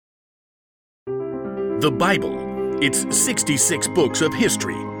The Bible. It's 66 books of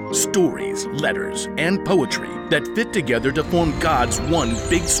history, stories, letters, and poetry that fit together to form God's one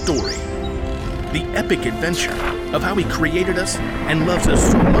big story. The epic adventure of how He created us and loves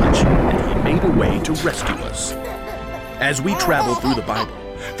us so much that He made a way to rescue us. As we travel through the Bible,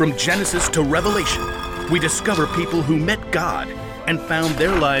 from Genesis to Revelation, we discover people who met God and found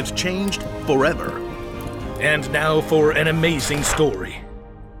their lives changed forever. And now for an amazing story,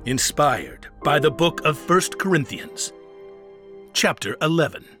 inspired by the book of 1 Corinthians, chapter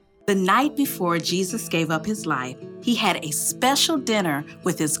 11. The night before Jesus gave up his life, he had a special dinner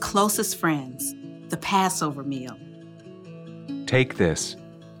with his closest friends, the Passover meal. Take this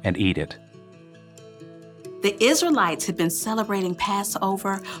and eat it. The Israelites had been celebrating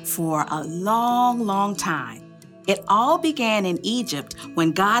Passover for a long time. It all began in Egypt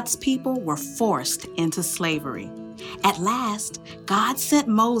when God's people were forced into slavery. At last, God sent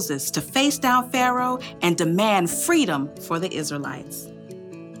Moses to face down Pharaoh and demand freedom for the Israelites.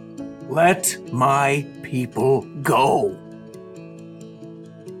 Let my people go.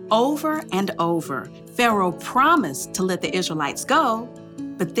 Over and over, Pharaoh promised to let the Israelites go,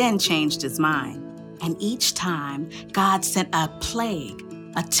 but then changed his mind. And each time, God sent a plague,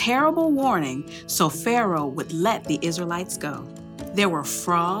 a terrible warning, so Pharaoh would let the Israelites go. There were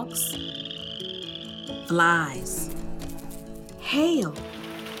frogs, flies, hail,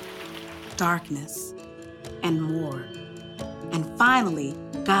 darkness, and war. And finally,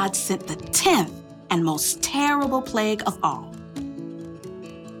 God sent the 10th and most terrible plague of all.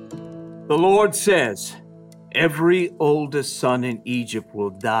 The Lord says, every oldest son in Egypt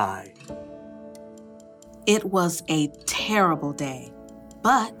will die. It was a terrible day,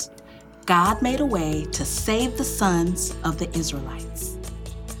 but God made a way to save the sons of the Israelites.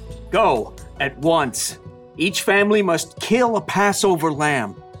 Go at once. Each family must kill a Passover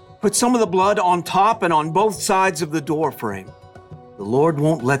lamb. Put some of the blood on top and on both sides of the doorframe. The Lord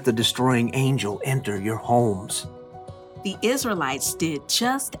won't let the destroying angel enter your homes. The Israelites did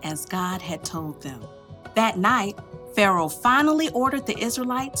just as God had told them. That night, Pharaoh finally ordered the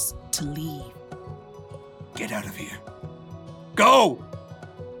Israelites to leave. Get out of here. Go!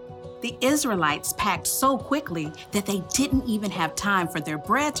 The Israelites packed so quickly that they didn't even have time for their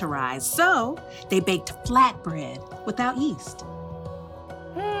bread to rise, so they baked flatbread without yeast.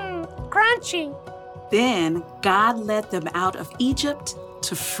 Crunchy. Then God led them out of Egypt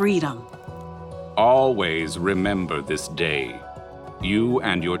to freedom. Always remember this day. You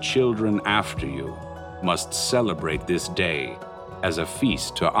and your children after you must celebrate this day as a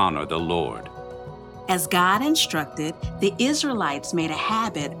feast to honor the Lord. As God instructed, the Israelites made a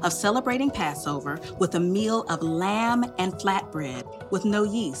habit of celebrating Passover with a meal of lamb and flatbread with no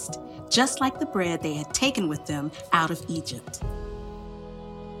yeast, just like the bread they had taken with them out of Egypt.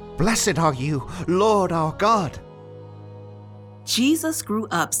 Blessed are you, Lord our God. Jesus grew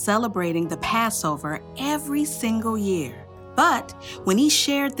up celebrating the Passover every single year. But when he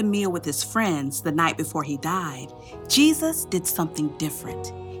shared the meal with his friends the night before he died, Jesus did something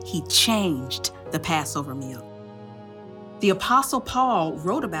different. He changed the Passover meal. The Apostle Paul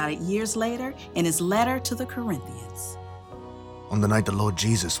wrote about it years later in his letter to the Corinthians. On the night the Lord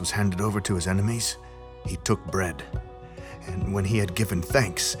Jesus was handed over to his enemies, he took bread, and when he had given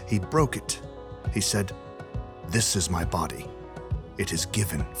thanks, he broke it. He said, "This is my body. It is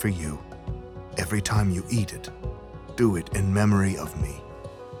given for you. Every time you eat it, do it in memory of me."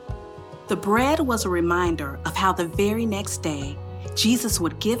 The bread was a reminder of how the very next day, Jesus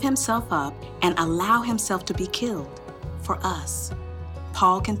would give himself up and allow himself to be killed for us.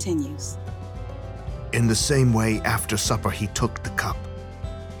 Paul continues. In the same way, after supper, he took the cup.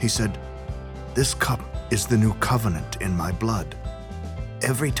 He said, "This cup is the new covenant in my blood.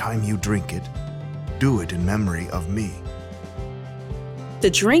 Every time you drink it, do it in memory of me." The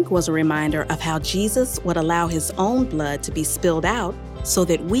drink was a reminder of how Jesus would allow his own blood to be spilled out so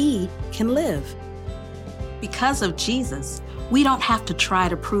that we can live. Because of Jesus, we don't have to try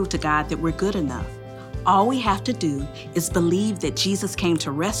to prove to God that we're good enough. All we have to do is believe that Jesus came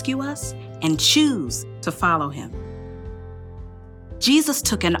to rescue us and choose to follow him. Jesus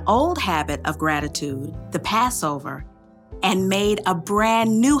took an old habit of gratitude, the Passover, and made a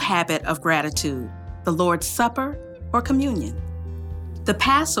brand new habit of gratitude, the Lord's Supper or communion. The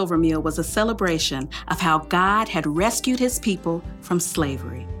Passover meal was a celebration of how God had rescued his people from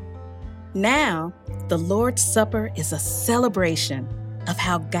slavery. Now, the Lord's Supper is a celebration of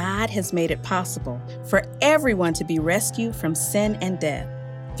how God has made it possible for everyone to be rescued from sin and death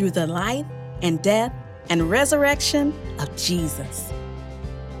through the life and death and resurrection of Jesus.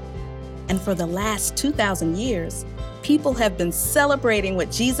 And for the last 2,000 years, people have been celebrating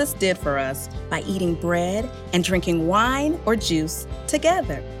what Jesus did for us by eating bread and drinking wine or juice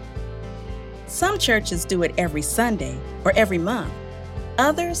together. Some churches do it every Sunday or every month.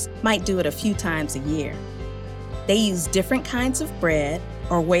 Others might do it a few times a year. They use different kinds of bread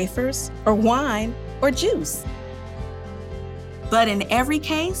or wafers or wine or juice. But in every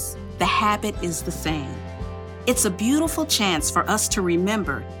case, the habit is the same. It's a beautiful chance for us to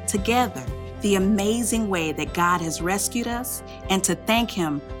remember together the amazing way that God has rescued us and to thank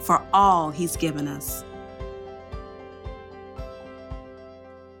Him for all He's given us.